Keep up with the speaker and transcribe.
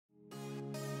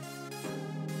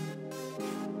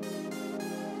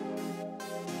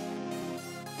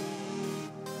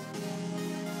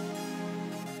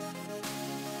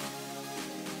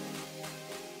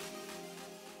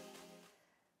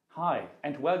Hi,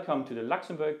 and welcome to the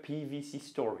Luxembourg PVC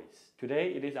Stories.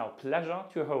 Today it is our pleasure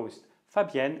to host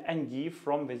Fabienne and Guy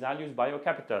from Vesalius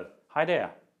Biocapital. Hi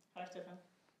there. Hi, Stefan.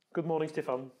 Good morning,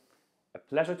 Stefan. A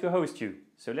pleasure to host you.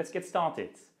 So let's get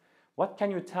started. What can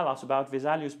you tell us about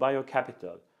Vesalius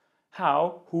Biocapital?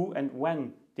 How, who and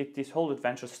when did this whole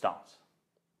adventure start?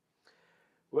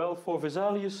 Well, for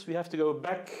Vesalius, we have to go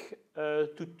back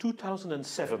to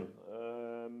 2007,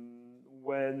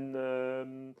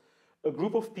 when a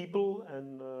group of people,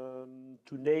 and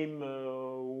to name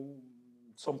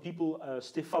some people,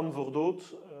 Stefan Verdoot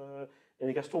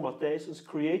and Gaston Matthijsens,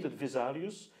 created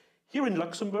Vesalius here in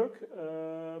Luxembourg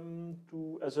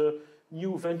as a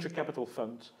new venture capital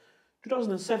fund.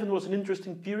 2007 was an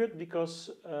interesting period because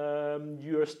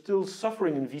you are still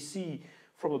suffering in VC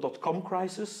from the dot-com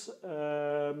crisis.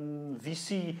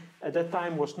 VC at that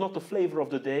time was not the flavor of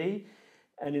the day,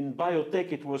 and in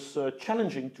biotech it was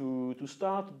challenging to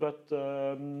start, but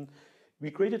we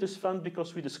created this fund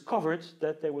because we discovered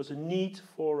that there was a need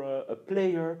for a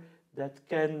player that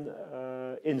can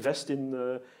invest in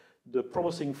the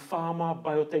promising pharma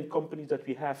biotech companies that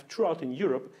we have throughout in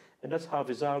Europe, and that's how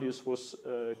Vesalius was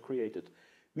created.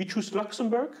 We chose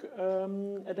Luxembourg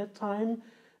at that time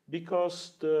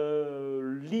because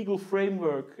the legal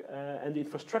framework and the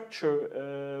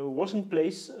infrastructure was in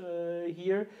place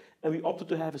here, and we opted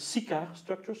to have a SICA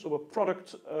structure, so a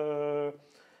product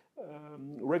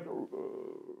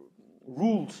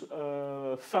ruled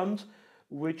fund,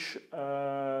 which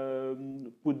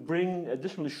would bring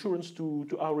additional assurance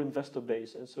to our investor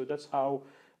base. And so that's how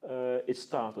it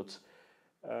started.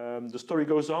 The story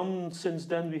goes on. Since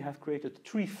then, we have created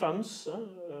 3 funds,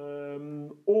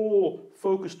 all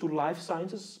focused to life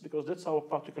sciences, because that's our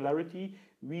particularity.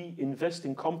 We invest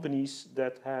in companies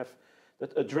that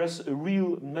address a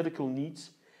real medical needs.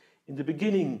 In the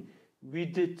beginning, we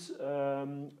did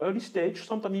early stage,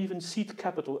 sometimes even seed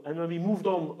capital. And when we moved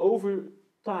on over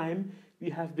time, we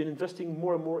have been investing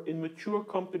more and more in mature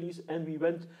companies, and we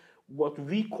went what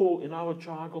we call in our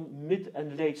jargon mid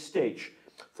and late stage.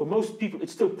 For most people,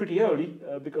 it's still pretty early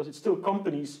because it's still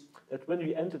companies that when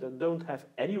we enter that don't have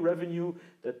any revenue,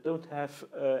 that don't have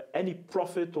any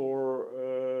profit or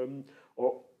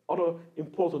other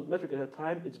important metric at that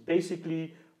time. It's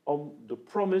basically on the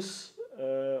promise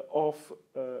of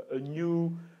a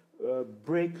new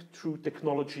breakthrough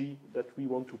technology that we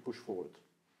want to push forward.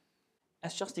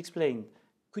 As just explained,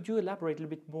 could you elaborate a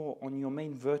little bit more on your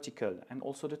main vertical and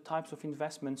also the types of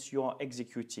investments you are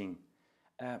executing?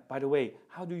 By the way,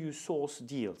 how do you source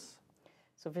deals?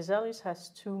 So Vesalius has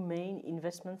 2 main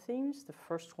investment themes. The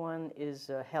first one is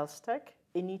health tech,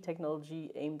 any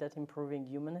technology aimed at improving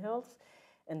human health,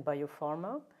 and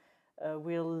biopharma.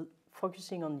 We're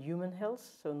focusing on human health,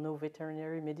 so no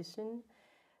veterinary medicine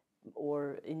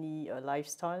or any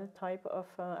lifestyle type of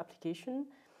application.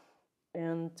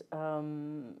 And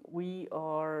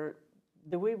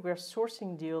the way we're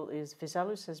sourcing deal is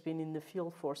Vesalius has been in the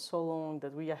field for so long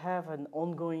that we have an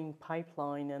ongoing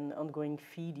pipeline and ongoing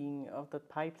feeding of the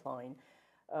pipeline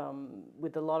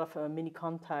with a lot of many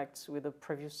contacts with the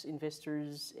previous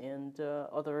investors and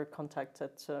other contacts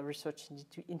at research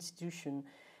institution.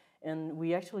 And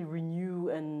we actually renew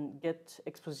and get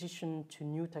exposition to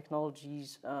new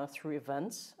technologies through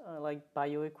events like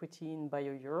BioEquity in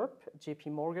BioEurope, JP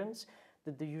Morgan's,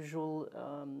 the usual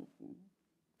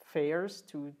fairs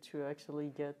to actually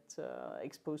get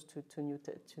exposed to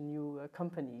new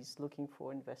companies looking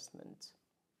for investment.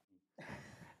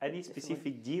 Any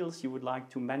specific deals you would like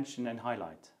to mention and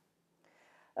highlight?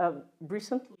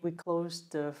 Recently, we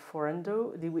closed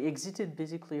Forendo. We exited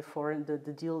basically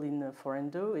the deal in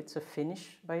Forendo. It's a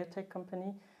Finnish biotech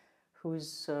company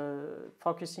who's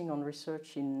focusing on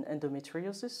research in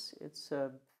endometriosis. It's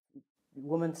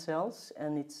women's cells,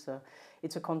 and it's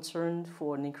a concern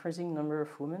for an increasing number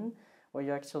of women, where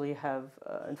you actually have,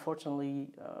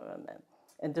 unfortunately,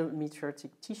 endometriotic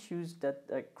tissues that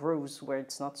grows where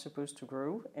it's not supposed to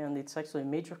grow, and it's actually a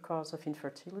major cause of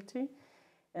infertility.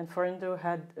 And Forendo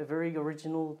had a very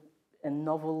original and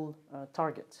novel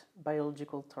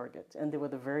biological target, and they were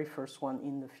the very first one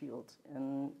in the field.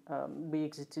 And we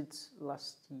exited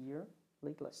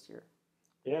late last year.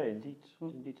 Yeah, indeed,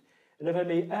 indeed. And if I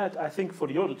may add, I think for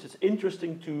the audience, it's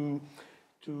interesting to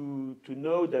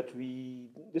know that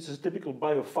this is a typical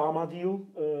biopharma deal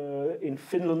in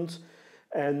Finland.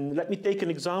 And let me take an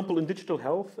example in digital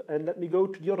health, and let me go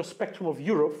to the other spectrum of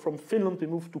Europe. From Finland, we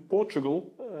move to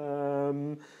Portugal,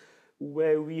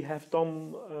 where we have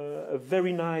done a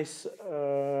very nice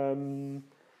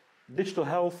digital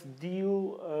health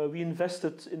deal. We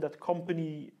invested in that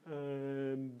company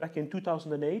back in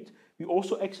 2008. We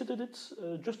also exited it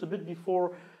just a bit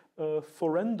before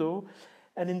Forendo.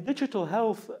 And in digital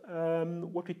health,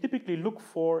 what we typically look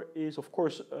for is, of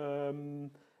course, a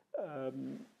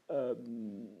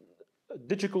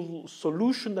digital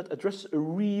solution that addresses a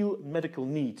real medical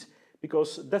need,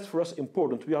 because that's for us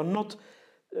important. We are not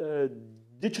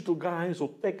digital guys or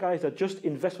tech guys that just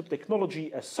invest with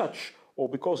technology as such, or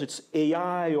because it's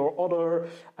AI or other,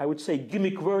 I would say,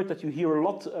 gimmick word that you hear a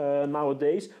lot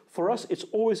nowadays. For us, it's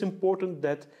always important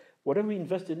that whatever we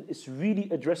invest in is really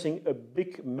addressing a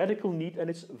big medical need and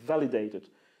it's validated.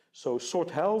 So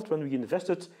Sword Health, when we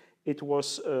invested, it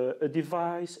was a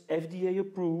device, FDA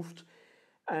approved,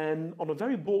 and on a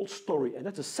very bold story. And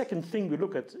that's the second thing we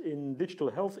look at in digital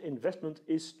health investment,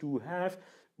 is to have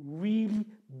really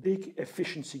big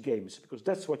efficiency gains, because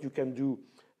that's what you can do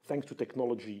thanks to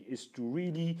technology, is to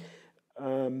really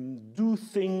do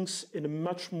things in a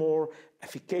much more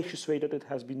efficacious way than it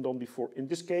has been done before. In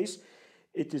this case,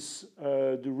 it is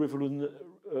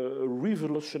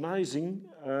revolutionizing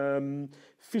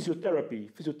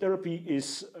physiotherapy. Physiotherapy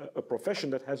is a profession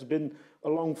that has been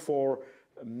along for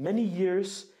many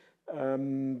years,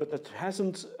 but that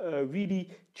hasn't really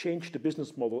changed the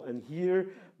business model. And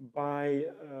here, by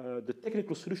the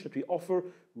technical solution that we offer,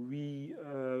 we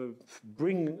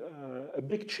bring a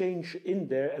big change in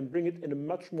there and bring it in a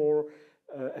much more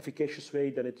efficacious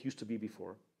way than it used to be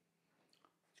before.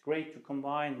 It's great to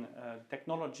combine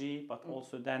technology, but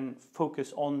also then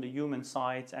focus on the human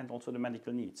side and also the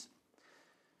medical needs.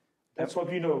 That's what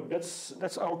we know.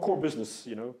 That's our core business,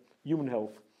 you know, human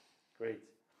health. Great.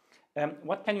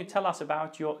 What can you tell us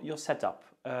about your setup,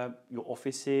 your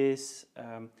offices?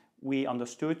 We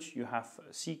understood you have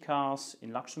C-cars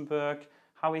in Luxembourg.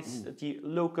 How is the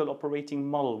local operating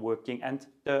model working and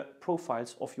the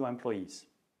profiles of your employees?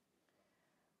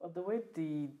 Well, the way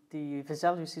the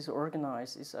Vesalius is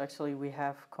organized is actually we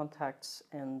have contacts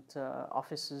and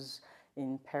offices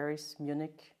in Paris,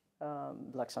 Munich,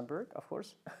 Luxembourg, of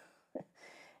course,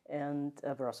 and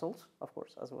Brussels, of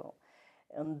course, as well.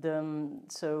 And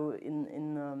so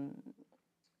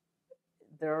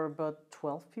there are about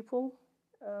 12 people,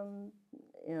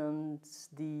 and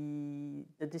the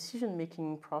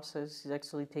decision-making process is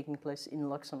actually taking place in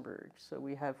Luxembourg. So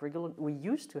we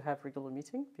used to have regular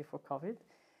meeting before COVID,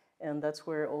 and that's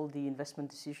where all the investment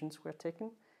decisions were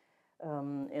taken,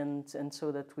 and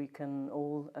so that we can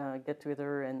all get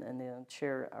together and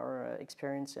share our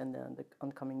experience and the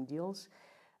oncoming deals.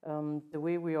 The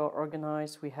way we are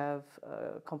organized, we have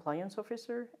a compliance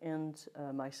officer and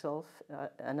myself,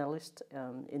 analyst,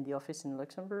 in the office in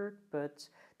Luxembourg, but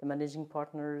the managing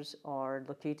partners are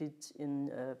located in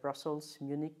Brussels,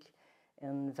 Munich,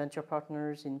 and venture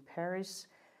partners in Paris.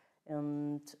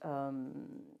 And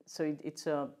so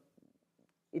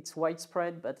it's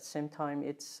widespread, but at the same time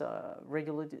it's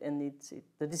regulated, and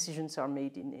the decisions are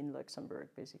made in Luxembourg,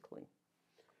 basically.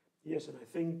 Yes, and I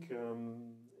think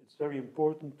it's very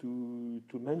important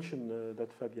to mention that,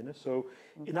 Fabienne. So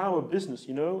in our business,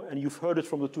 you know, and you've heard it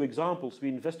from the two examples, we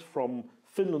invest from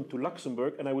Finland to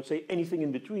Luxembourg, and I would say anything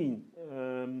in between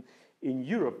in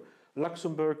Europe.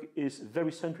 Luxembourg is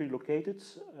very centrally located,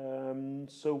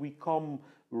 so we come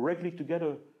regularly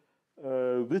together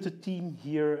with the team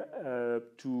here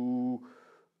to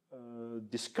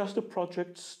discuss the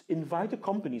projects, invite the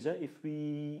companies. If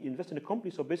we invest in a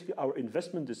company, so basically our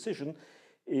investment decision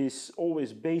is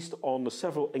always based on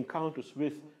several encounters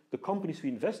with the companies we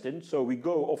invest in. So we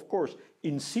go, of course,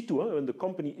 in situ, and the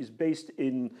company is based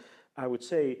in, I would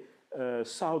say,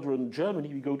 southern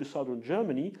Germany. We go to southern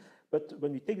Germany, but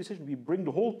when we take a decision, we bring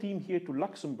the whole team here to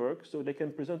Luxembourg so they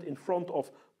can present in front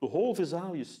of the whole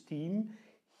Vesalius team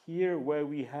here, where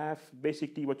we have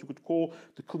basically what you could call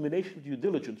the culmination of due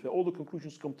diligence, where all the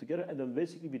conclusions come together, and then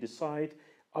basically we decide,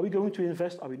 are we going to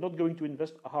invest, are we not going to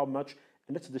invest, how much,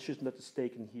 and that's a decision that is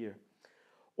taken here.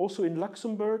 Also in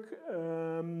Luxembourg,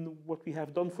 what we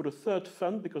have done for the third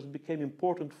fund, because it became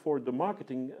important for the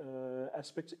marketing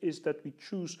aspects, is that we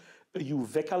choose a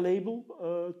EUVECA label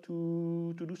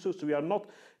to do so. So we are not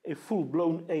a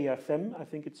full-blown AFM. I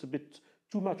think it's a bit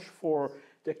too much for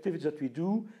the activities that we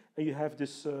do. And you have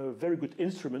this very good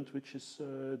instrument, which is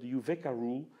the EUVECA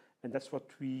rule, and that's what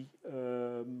we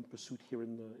pursued here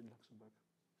in Luxembourg.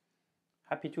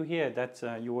 Happy to hear that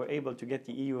you were able to get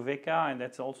the EUVECA, and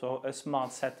that's also a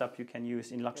smart setup you can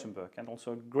use in Luxembourg, and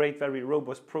also great, very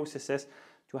robust processes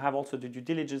to have also the due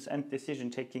diligence and decision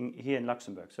taking here in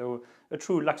Luxembourg. So a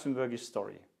true Luxembourgish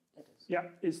story. It is. Yeah,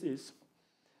 it is.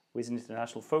 With an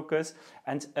international focus.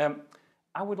 And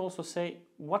I would also say,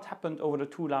 what happened over the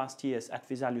 2 last years at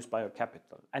Vesalius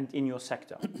Biocapital and in your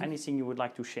sector? Anything you would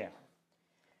like to share?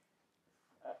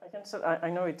 I I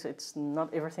know it's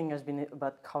not everything has been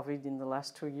about COVID in the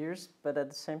last 2 years, but at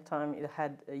the same time, it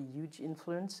had a huge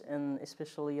influence, and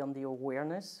especially on the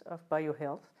awareness of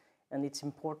biohealth and its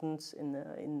importance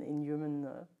in human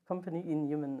in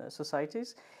human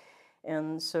societies.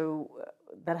 And so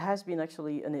that has been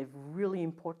actually a really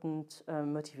important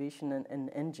motivation and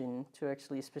engine to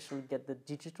actually especially get the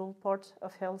digital part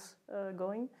of health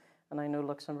going. And I know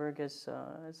Luxembourg has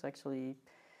actually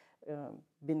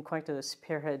been quite a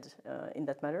spearhead in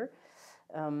that matter.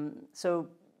 So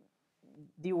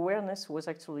the awareness was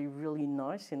actually really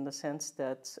nice in the sense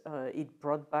that it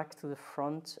brought back to the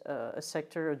front a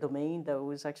sector, a domain that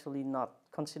was actually not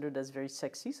considered as very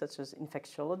sexy, such as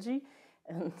infectiology.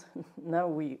 And now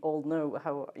we all know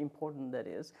how important that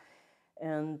is.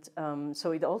 And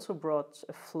so it also brought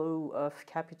a flow of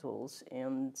capitals.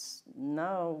 And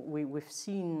now we've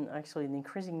seen actually an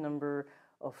increasing number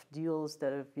of deals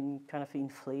that have been kind of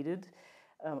inflated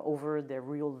over their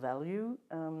real value.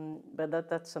 But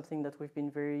that's something that we've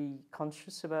been very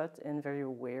conscious about and very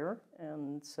aware.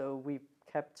 And so we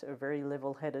kept a very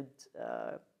level-headed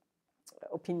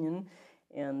opinion.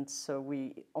 And so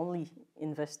we only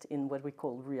invest in what we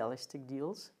call realistic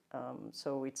deals.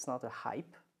 So it's not a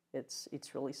hype.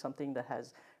 It's really something that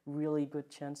has really good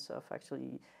chance of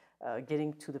actually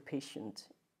getting to the patient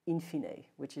in fine,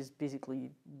 which is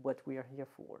basically what we are here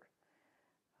for.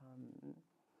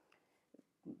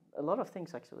 A lot of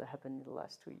things actually happened in the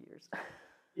last 2 years.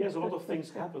 Yes, a lot of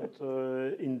things happened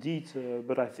indeed,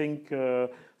 but I think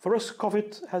for us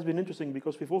COVID has been interesting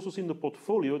because we've also seen the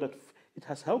portfolio that it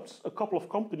has helped a couple of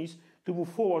companies to move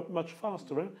forward much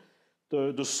faster.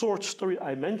 The SWORD story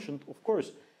I mentioned, of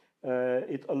course,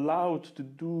 it allowed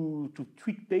to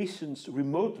treat patients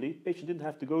remotely. Patients didn't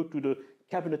have to go to the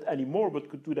cabinet anymore, but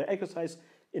could do their exercise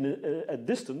in a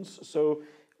distance. So,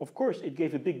 of course, it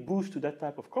gave a big boost to that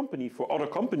type of company. For other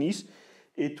companies,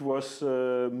 it was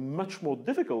much more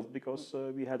difficult because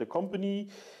we had a company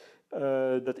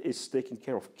that is taking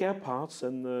care of care parts,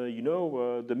 and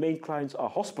the main clients are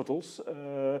hospitals.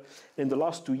 In the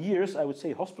last 2 years, I would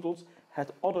say hospitals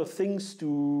had other things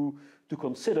to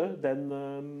consider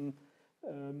than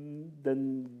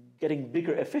getting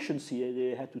bigger efficiency.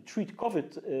 They had to treat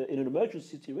COVID in an emergency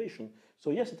situation. So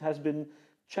yes, it has been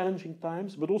challenging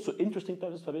times, but also interesting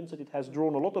times. As Fabienne said, it has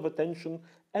drawn a lot of attention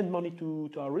and money to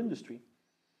our industry.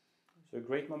 So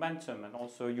great momentum, and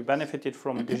also you benefited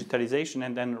from digitalization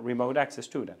and then remote access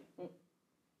too then.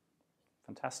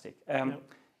 Fantastic.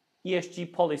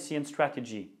 ESG policy and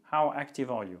strategy, how active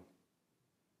are you?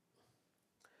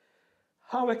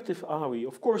 How active are we?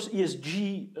 Of course,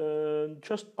 ESG,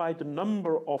 just by the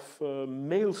number of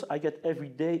mails I get every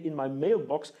day in my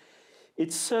mailbox,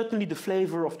 it's certainly the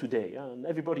flavor of today. And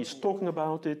everybody's talking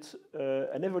about it,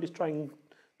 and everybody's trying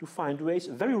to find ways,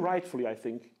 very rightfully, I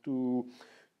think, to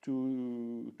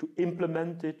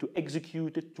implement it, to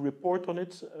execute it, to report on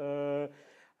it.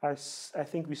 I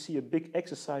think we see a big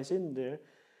exercise in there.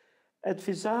 At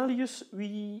Vesalius,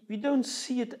 we don't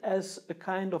see it as a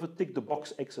kind of a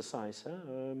tick-the-box exercise.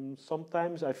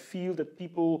 Sometimes I feel that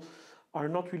people are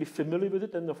not really familiar with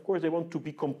it, and of course they want to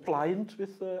be compliant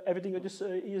with everything that is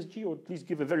ESG, or at least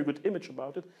give a very good image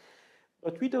about it.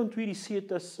 But we don't really see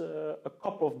it as a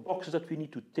couple of boxes that we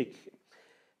need to tick.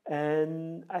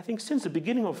 And I think since the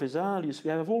beginning of Vesalius,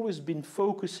 we have always been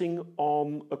focusing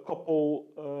on a couple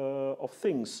of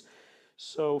things.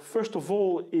 So first of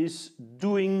all is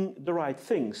doing the right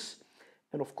things.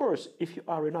 And of course, if you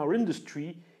are in our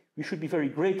industry, we should be very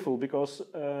grateful because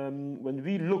when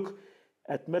we look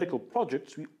at medical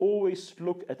projects, we always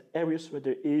look at areas where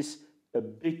there is a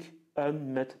big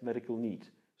unmet medical need.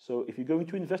 So if you're going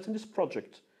to invest in this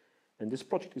project, and this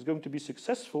project is going to be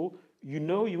successful, you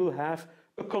know you will have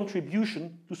a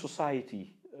contribution to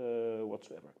society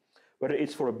whatsoever. Whether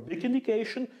it's for a big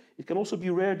indication, it can also be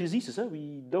rare diseases.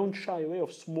 We don't shy away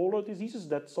of smaller diseases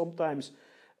that sometimes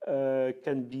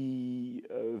can be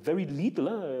very lethal.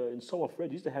 In some of rare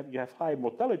diseases, you have high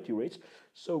mortality rates.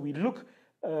 So we look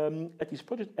at these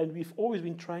projects, and we've always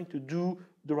been trying to do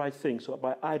the right thing. So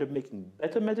by either making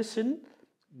better medicine,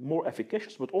 more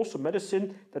efficacious, but also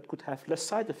medicine that could have less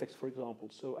side effects, for example.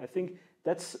 So I think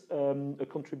that's a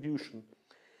contribution.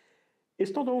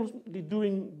 It's not only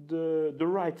doing the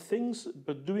right things,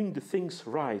 but doing the things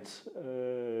right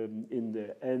in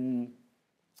there. And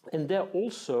there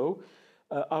also,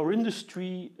 our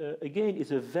industry, again,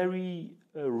 is a very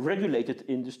regulated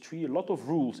industry, a lot of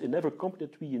rules. In every company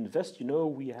that we invest,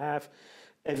 we have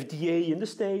FDA in the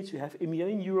States, you have EMEA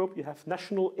in Europe, you have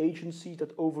national agencies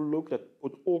that overlook, that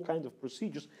put all kinds of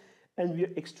procedures. And we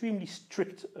are extremely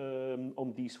strict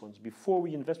on these ones. Before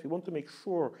we invest, we want to make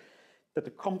sure that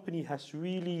the company has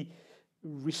really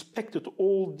respected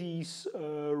all these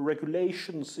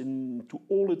regulations to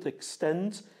all its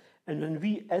extent. And when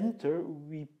we enter,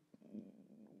 we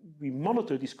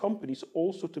monitor these companies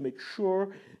also to make sure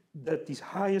that these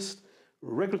highest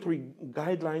regulatory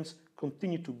guidelines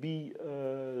continue to be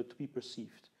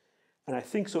perceived. And I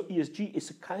think so ESG is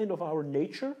a kind of our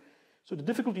nature. So the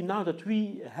difficulty now that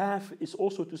we have is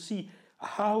also to see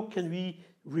how can we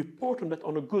report on that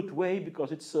on a good way,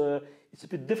 because it's a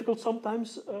bit difficult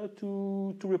sometimes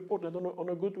to report that on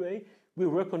a good way. We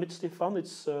work on it, Stefan.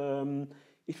 It's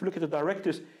if you look at the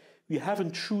directives, we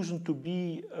haven't chosen to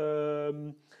be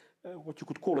what you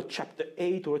could call a Chapter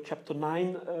 8 or a Chapter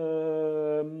 9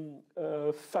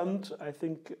 fund. I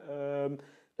think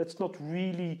that's not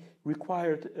really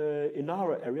required in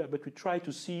our area, but we try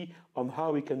to see on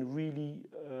how we can really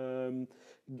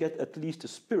get at least the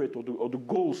spirit or the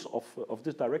goals of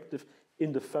this directive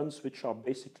in the funds which are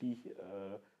basically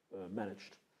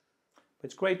managed.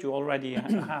 It's great you already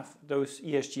have those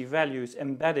ESG values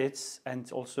embedded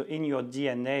and also in your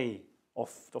DNA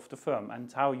of the firm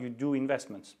and how you do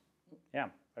investments. Yeah,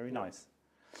 very nice.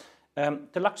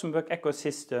 The Luxembourg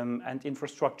ecosystem and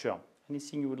infrastructure,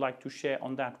 anything you would like to share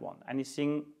on that one?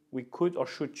 Anything we could or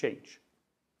should change?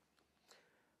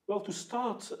 Well, to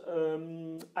start,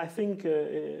 I think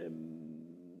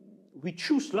we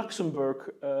choose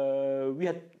Luxembourg. We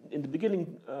had in the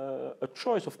beginning a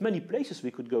choice of many places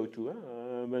we could go to.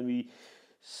 When we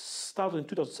started in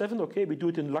 2007, okay, we do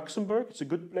it in Luxembourg. It's a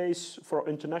good place for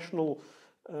international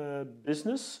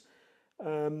business.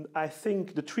 I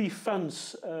think the 3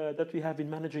 funds that we have been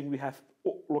managing, we have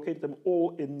located them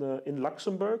all in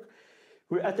Luxembourg.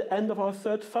 We're at the end of our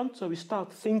 3rd fund, so we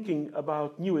start thinking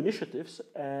about new initiatives,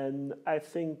 and I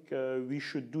think we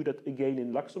should do that again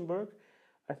in Luxembourg.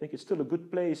 I think it's still a good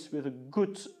place with a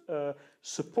good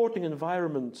supporting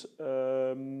environment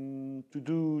to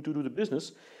do the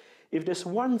business. If there's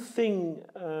one thing,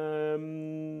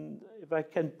 if I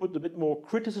can put a bit more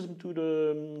criticism to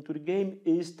the game,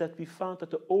 is that we found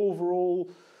that the overall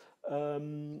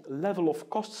level of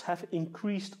costs have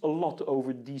increased a lot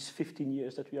over these 15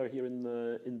 years that we are here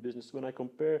in business. When I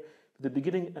compare the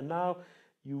beginning and now,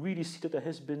 you really see that there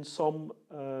has been some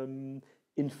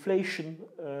inflation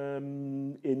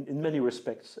in many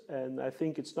respects. And I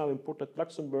think it's now important that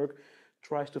Luxembourg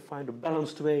tries to find a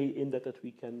balanced way in that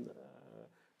we can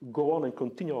go on and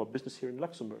continue our business here in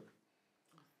Luxembourg.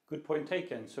 Good point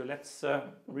taken. So let's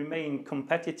remain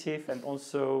competitive and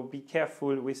also be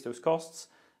careful with those costs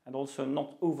and also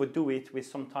not overdo it with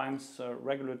sometimes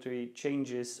regulatory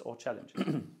changes or challenges.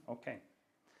 Okay.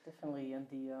 Definitely, and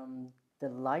the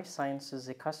life sciences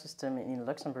ecosystem in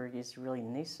Luxembourg is really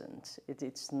nascent.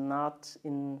 It's not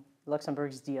in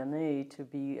Luxembourg's DNA to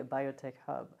be a biotech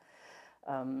hub.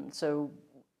 So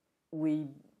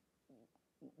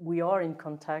we are in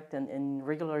contact and in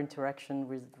regular interaction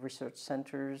with research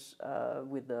centers,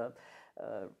 with the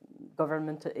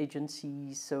government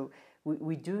agencies. So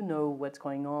we do know what's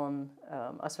going on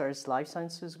as far as life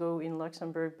sciences go in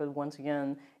Luxembourg, but once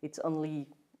again, it's only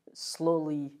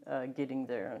slowly getting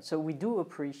there. So we do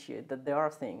appreciate that there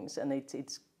are things and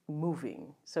it's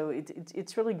moving. So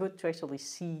it's really good to actually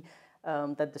see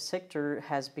that the sector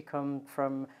has become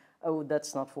from, oh,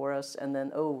 that's not for us, and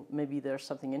then, oh, maybe there's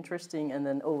something interesting, and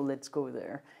then, oh, let's go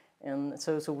there. And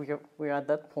so we're at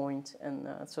that point, and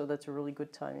so that's a really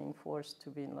good timing for us to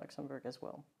be in Luxembourg as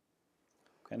well.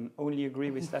 Can only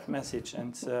agree with that message.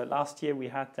 And last year we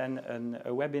had then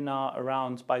a webinar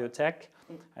around biotech,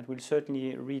 and we'll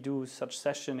certainly redo such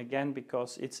session again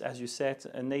because it's, as you said,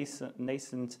 a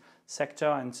nascent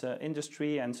sector and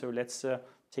industry, and so let's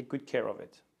take good care of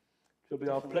it. It will be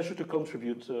our pleasure to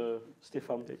contribute,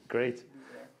 Stefan. Great.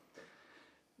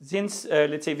 Since,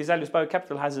 let's say, Vesalius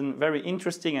Biocapital has a very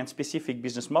interesting and specific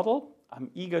business model,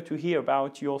 I'm eager to hear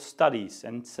about your studies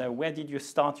and where did you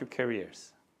start your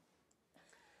careers?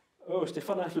 Oh,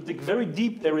 Stefan, I have to dig very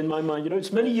deep there in my mind. You know,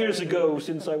 it's many years ago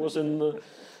since I was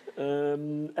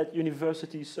at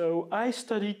university. So I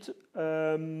studied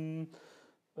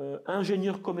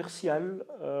ingénieur commercial,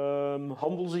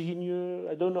 handelsingenieur.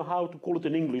 I don't know how to call it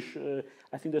in English.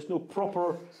 I think there's no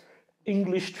proper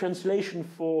English translation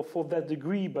for that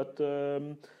degree, but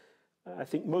I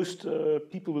think most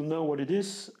people will know what it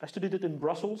is. I studied it in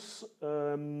Brussels,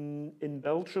 in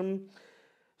Belgium.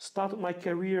 Started my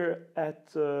career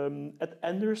at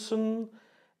Anderson,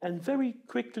 and very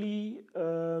quickly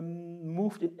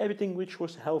moved in everything which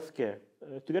was healthcare.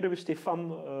 Together with Stéphane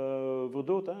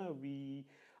Verdoot, we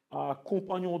are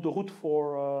compagnons de route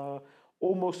for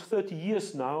almost 30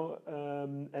 years now,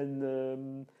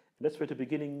 and that's where the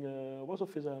beginning was of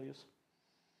Vesalius.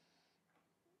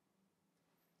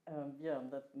 Yeah,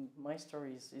 my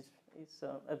story is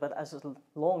about as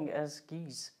long as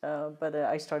Guy's. But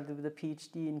I started with a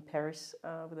PhD in Paris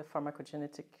with a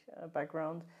pharmacogenetic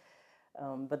background.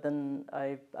 But then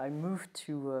I moved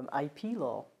to IP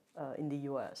law in the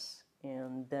US.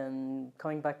 And then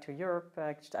coming back to Europe,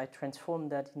 I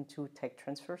transformed that into tech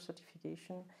transfer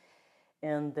certification.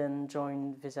 And then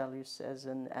joined Vesalius as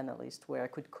an analyst, where I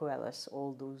could coalesce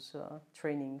all those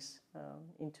trainings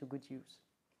into good use.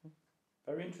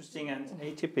 Very interesting and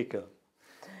atypical.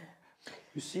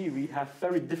 You see, we have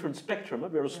very different spectrum.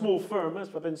 We're a small firm, as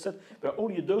Fabienne said. There are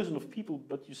only a dozen of people,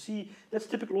 but you see, that's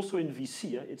typical also in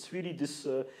VC. It's really this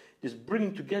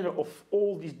bringing together of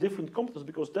all these different competences,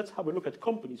 because that's how we look at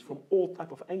companies from all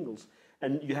type of angles.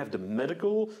 And you have the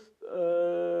medical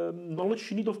knowledge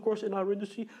you need, of course, in our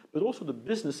industry, but also the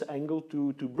business angle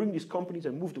to bring these companies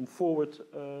and move them forward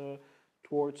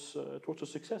towards a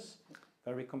success.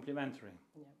 Very complementary.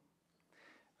 Yeah.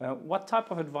 What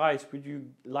type of advice would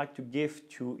you like to give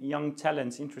to young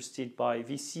talents interested by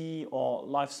VC or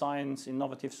life science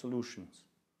innovative solutions?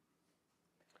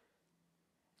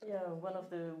 Yeah, one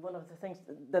of the things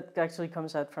that actually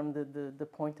comes out from the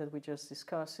point that we just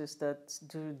discussed is that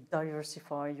to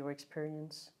diversify your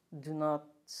experience. Do not,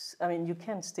 I mean, you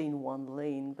can stay in one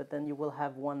lane, but then you will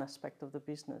have one aspect of the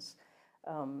business.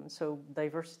 So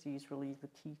diversity is really the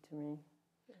key to me.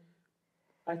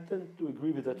 I tend to agree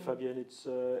with that, Fabienne. It's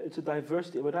a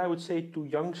diversity. What I would say to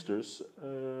youngsters,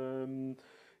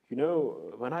 you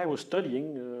know, when I was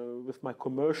studying with my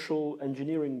commercial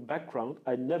engineering background,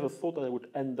 I never thought that I would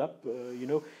end up, you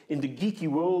know, in the geeky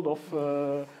world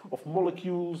of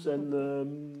molecules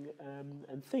and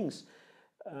things.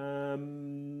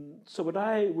 So what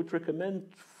I would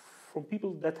recommend from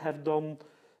people that have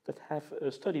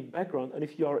a study background, and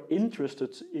if you are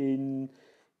interested in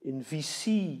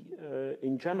VC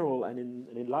in general and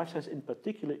in life science in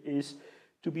particular, is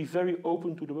to be very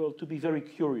open to the world, to be very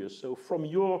curious. So from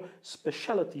your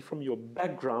specialty, from your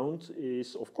background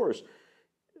is, of course,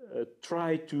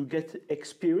 try to get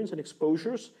experience and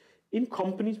exposures in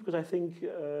companies, because I think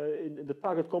in the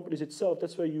target companies itself,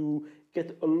 that's where you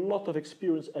get a lot of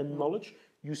experience and knowledge.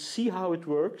 You see how it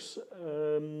works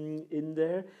in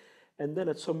there. And then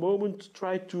at some moment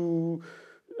try to,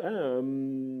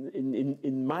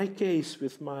 in my case,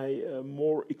 with my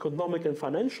more economic and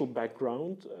financial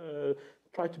background,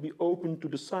 try to be open to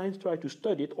the science, try to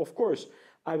study it. Of course,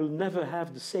 I will never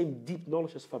have the same deep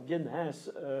knowledge as Fabienne has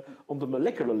on the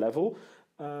molecular level,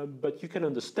 but you can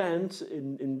understand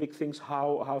in big things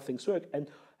how things work, and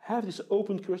have this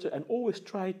open curiosity and always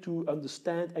try to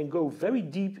understand and go very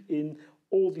deep in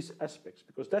all these aspects,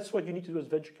 because that's what you need to do as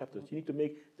venture capitalists. You need to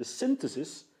make the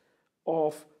synthesis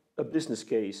of a business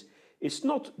case. It's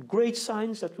not great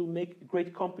science that will make a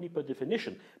great company per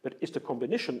definition, but it's the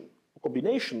combination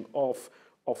of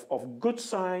good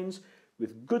science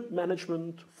with good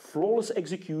management, flawless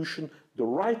execution, the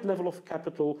right level of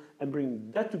capital, and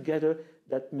bringing that together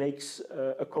that makes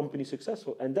a company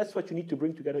successful. And that's what you need to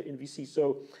bring together in VC.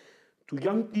 So to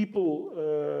young people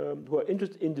who are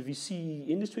interested in the VC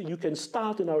industry, you can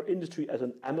start in our industry as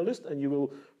an analyst and you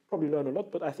will probably learn a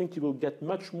lot, but I think you will get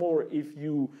much more if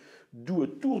you do a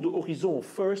tour de horizon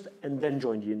first and then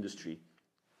join the industry.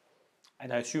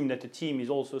 And I assume that the team is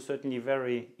also certainly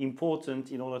very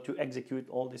important in order to execute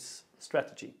all this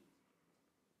strategy,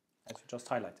 as you just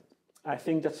highlighted. I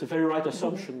think that's a very right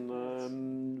assumption.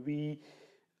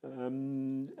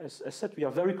 As said, we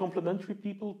are very complementary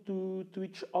people to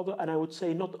each other, and I would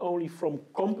say not only from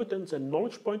competence and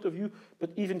knowledge point of view,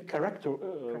 but even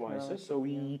character-wise. So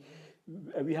we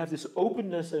have this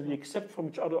openness and we accept from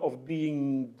each other of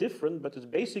being different, but it's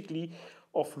basically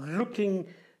of looking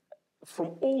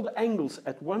from all the angles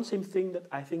at one same thing that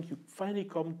I think you finally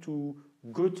come to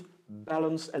good,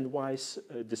 balanced and wise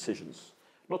decisions.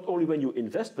 Not only when you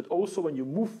invest, but also when you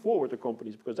move forward the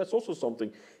companies, because that's also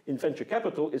something in venture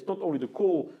capital. It's not only the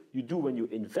call you do when you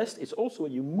invest, it's also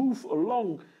when you move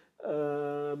along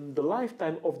the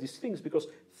lifetime of these things, because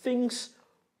things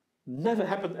never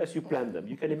happen as you plan them.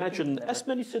 You can imagine as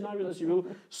many scenarios as you will,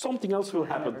 something else will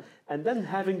happen. And then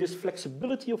having this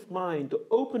flexibility of mind, the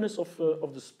openness of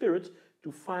the spirit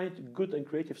to find good and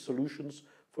creative solutions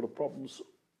for the problems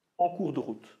en cours de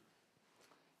route.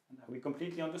 We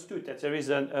completely understood that there is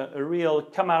a real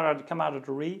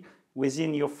camaraderie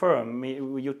within your firm.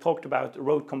 You talked about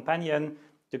road companion,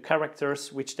 the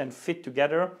characters which then fit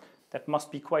together. That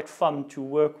must be quite fun to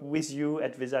work with you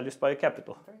at Vesalius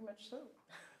Biocapital. Very much so.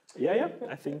 Yeah.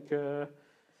 I think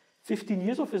 15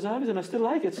 years of Vesalius and I still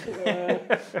like it.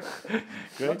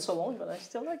 Not so long, but I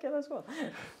still like it as well.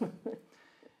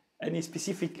 Any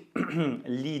specific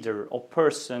leader or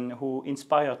person who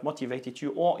inspired, motivated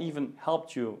you, or even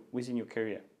helped you within your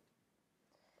career?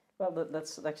 Well,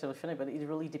 that's actually funny, but it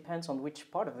really depends on which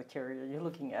part of the career you're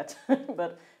looking at.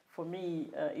 But for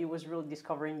me, it was really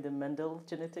discovering the Mendel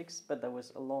genetics, but that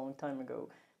was a long time ago.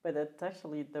 But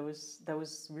that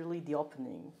was really the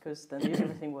opening, because then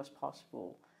everything was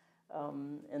possible.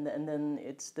 And then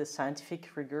it's the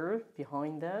scientific rigor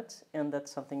behind that, and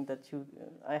that's something that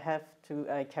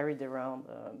I carried around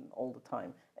all the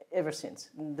time, ever since.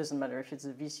 It doesn't matter if it's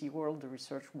the VC world, the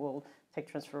research world, tech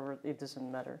transfer world, it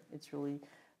doesn't matter. It's really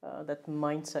that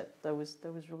mindset that was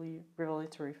really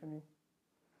revelatory for me.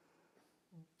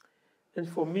 And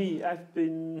for me, I've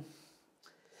been.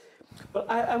 Well,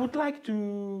 I would like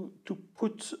to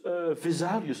put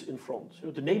Vesalius in front. You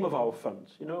know, the name of our fund.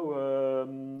 You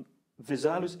know,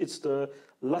 Vesalius. It's the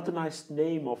Latinized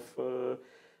name of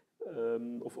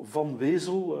Van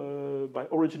Wezel, by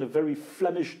origin a very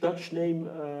Flemish Dutch name.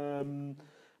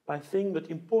 I think that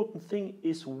the important thing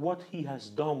is what he has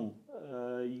done.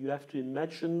 You have to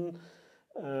imagine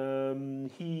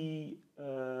he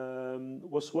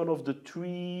was one of the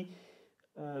three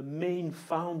main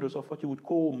founders of what you would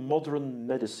call modern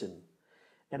medicine.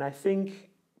 And I think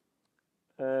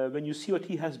when you see what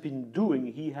he has been doing,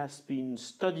 he has been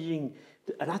studying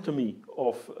the anatomy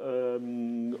of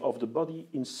the body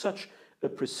in such a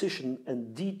precision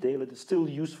and detail that it's still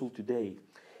useful today.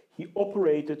 He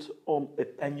operated on a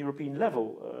pan-European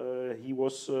level. He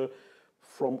was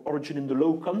from origin in the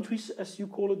Low Countries, as you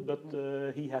call it, but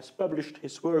he has published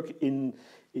his work in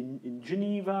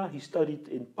Geneva. He studied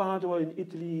in Padua in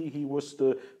Italy. He was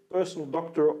the personal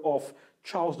doctor of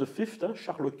Charles V,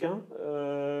 Charles Quint,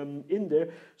 in there.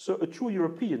 So a true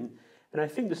European. And I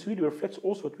think this really reflects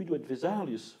also what we do at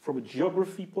Vesalius from a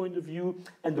geography point of view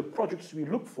and the projects we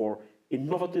look for,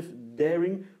 innovative,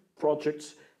 daring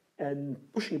projects, and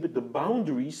pushing a bit the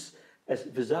boundaries as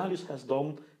Vesalius has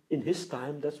done in his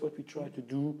time. That's what we try to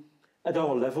do at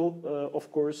our level,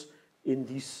 of course, in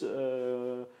these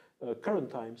current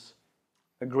times.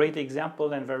 A great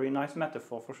example and very nice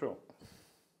metaphor for sure.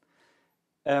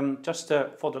 Just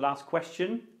for the last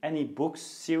question, any books,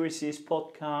 series,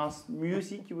 podcasts,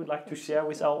 music you would like to share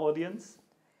with our audience?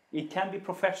 It can be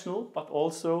professional, but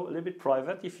also a little bit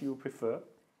private if you prefer.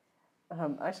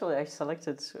 Actually, I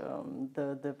selected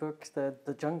the book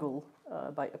The Jungle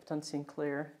by Upton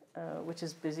Sinclair, which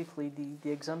is basically the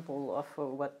example of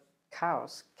what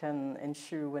chaos can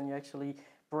ensue when you actually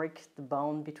break the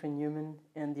bound between human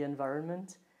and the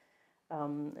environment.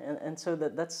 And so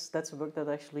that's a book that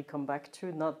I actually come back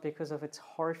to, not because of its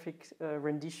horrific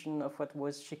rendition of what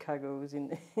was Chicago's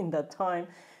in that time,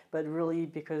 but really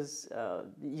because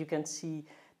you can see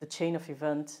the chain of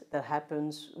events that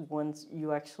happens once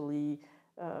you actually,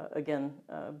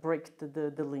 break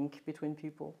the link between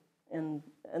people and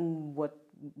what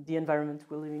the environment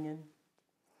we're living in.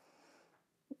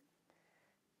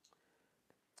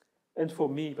 And for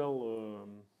me, well,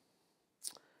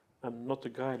 I'm not a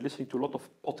guy listening to a lot of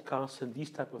podcasts and these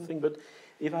type of things, but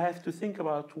if I have to think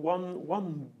about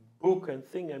one book and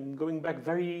thing, I'm going back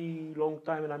very long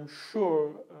time, and I'm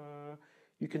sure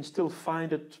you can still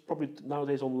find it probably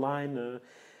nowadays online.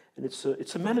 And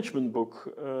it's a management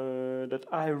book that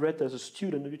I read as a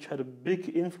student, which had a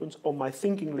big influence on my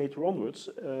thinking later onwards.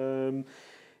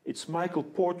 It's Michael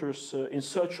Porter's In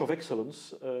Search of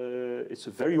Excellence. It's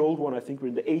a very old one. I think we're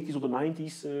in the 80s or the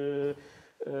 90s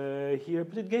here,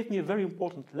 but it gave me a very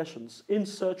important lessons. In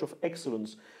Search of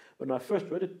Excellence. When I first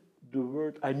read it, the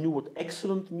word, I knew what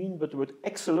excellent mean, but the word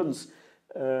excellence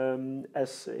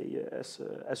as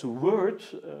a word,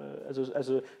 as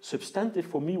a substantive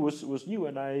for me was new,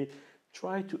 and I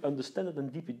tried to understand it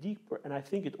and deeper. And I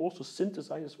think it also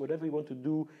synthesizes whatever we want to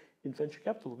do in venture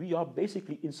capital. We are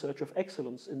basically in search of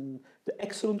excellence, in the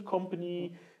excellent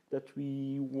company that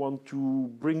we want to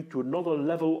bring to another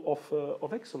level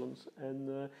of excellence.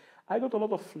 And I got a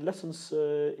lot of lessons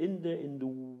in there, in the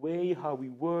way how we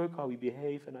work, how we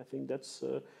behave, and I think that's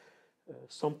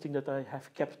something that I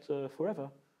have kept forever.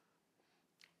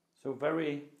 So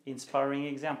very inspiring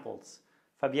examples.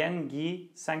 Fabienne, Guy,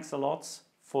 thanks a lot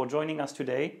for joining us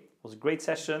today. It was a great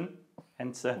session,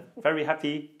 and very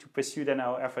happy to pursue then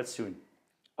our efforts soon.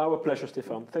 Our pleasure,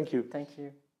 Stefan. Thank you. Thank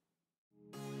you.